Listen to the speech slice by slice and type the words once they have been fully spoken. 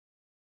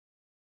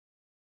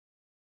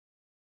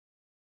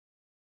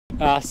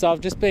So I've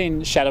just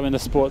been shadowing the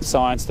sports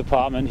science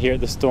department here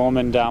at the Storm,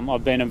 and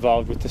I've been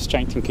involved with the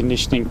strength and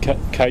conditioning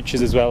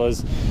coaches as well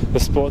as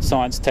the sports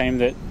science team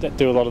that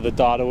do a lot of the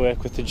data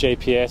work with the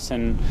GPS,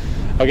 and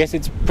I guess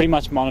it's pretty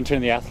much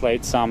monitoring the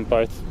athletes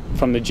both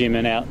from the gym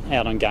and out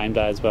on game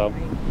day as well.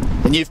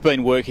 And you've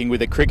been working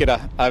with a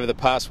cricketer over the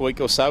past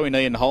week or so in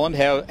Ian Holland.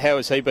 How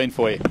has he been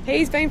for you?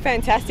 He's been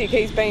fantastic.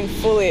 He's been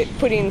fully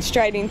put in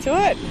straight into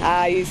it.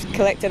 He's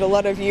collected a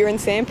lot of urine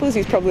samples.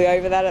 He's probably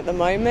over that at the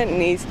moment, and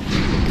he's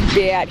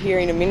be out here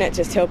in a minute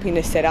just helping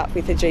to set up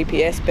with the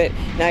GPS, but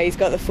no, he's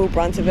got the full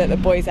brunt of it. The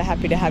boys are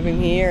happy to have him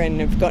here and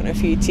have gotten a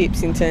few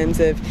tips in terms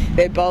of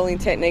their bowling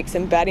techniques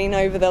and batting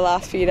over the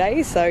last few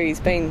days, so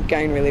he's been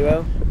going really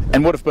well.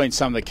 And what have been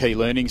some of the key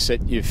learnings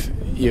that you've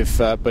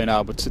been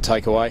able to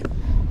take away?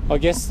 I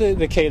guess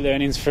the key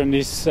learnings from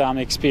this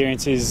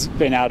experience is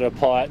being able to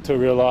apply it to a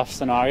real life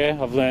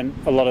scenario. I've learned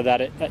a lot of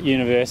that at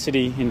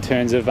university in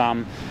terms of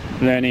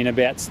learning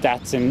about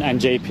stats and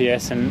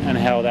GPS and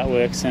how that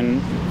works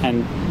and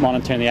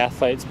monitoring the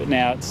athletes, but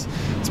now it's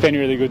been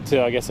really good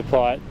to, I guess,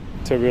 apply it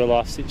to a real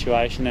life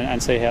situation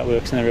and see how it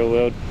works in the real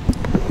world.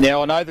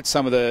 Now I know that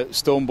some of the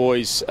Storm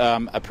boys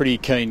are pretty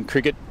keen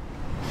cricket,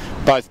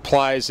 both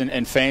players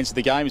and fans of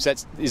the game. Is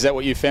that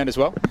what you found as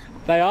well?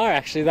 They are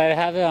actually. They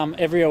have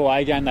every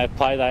away game they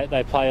play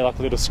like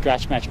a little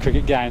scratch match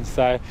cricket game.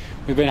 So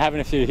we've been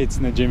having a few hits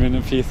in the gym and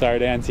a few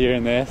throwdowns here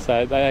and there.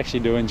 So they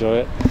actually do enjoy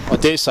it. I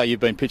dare say you've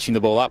been pitching the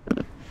ball up.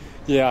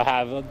 Yeah, I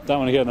have. I don't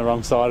want to get on the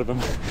wrong side of them.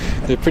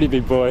 They're pretty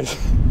big boys.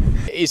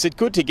 Is it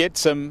good to get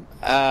some,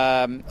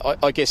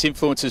 I guess,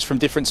 influences from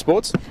different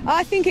sports?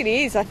 I think it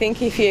is. I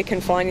think if you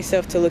confine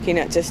yourself to looking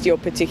at just your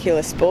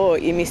particular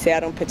sport, you miss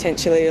out on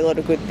potentially a lot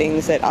of good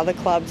things that other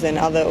clubs and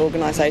other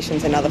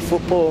organisations and other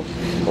football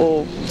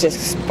or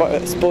just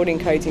sporting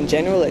codes in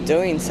general are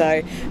doing.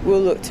 So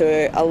we'll look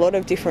to a lot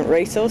of different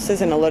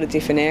resources and a lot of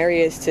different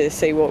areas to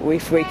see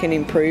if we can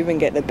improve and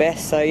get the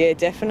best. So yeah,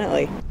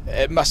 definitely.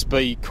 It must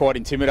be quite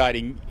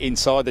intimidating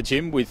inside the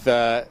gym with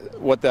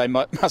what they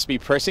must be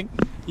pressing.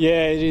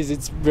 Yeah, it is.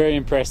 It's very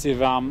impressive.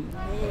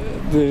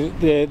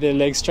 Their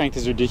leg strength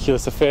is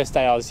ridiculous. The first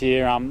day I was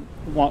here,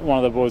 one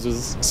of the boys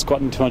was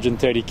squatting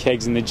 230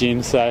 kegs in the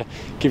gym, so it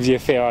gives you a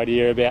fair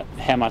idea about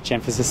how much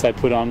emphasis they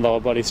put on lower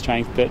body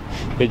strength, but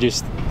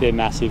they're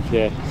massive,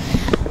 yeah.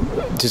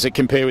 Does it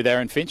compare with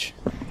Aaron Finch?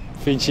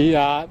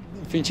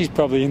 Finchy's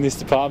probably in this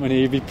department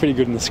here. He'd be pretty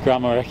good in the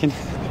scrum, I reckon.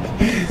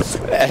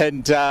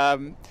 And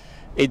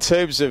in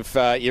terms of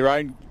your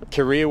own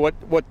career,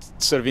 what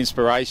sort of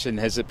inspiration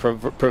has it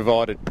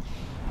provided?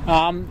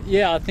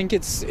 Yeah, I think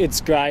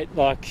it's great.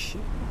 Like,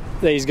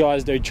 these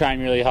guys do train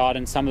really hard,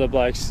 and some of the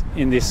blokes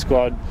in this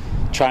squad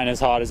train as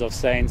hard as I've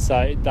seen. So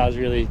it does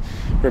really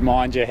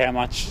remind you how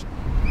much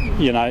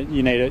you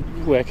need to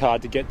work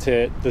hard to get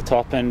to the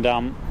top. And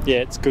yeah,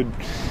 it's good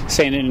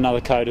seeing it in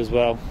another code as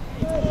well.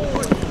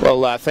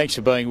 Well, thanks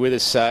for being with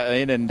us,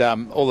 Ian, and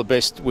all the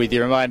best with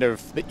your remainder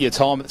of your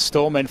time at the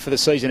Storm and for the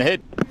season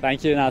ahead.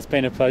 Thank you. No, it's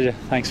been a pleasure.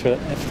 Thanks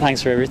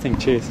for everything.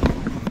 Cheers.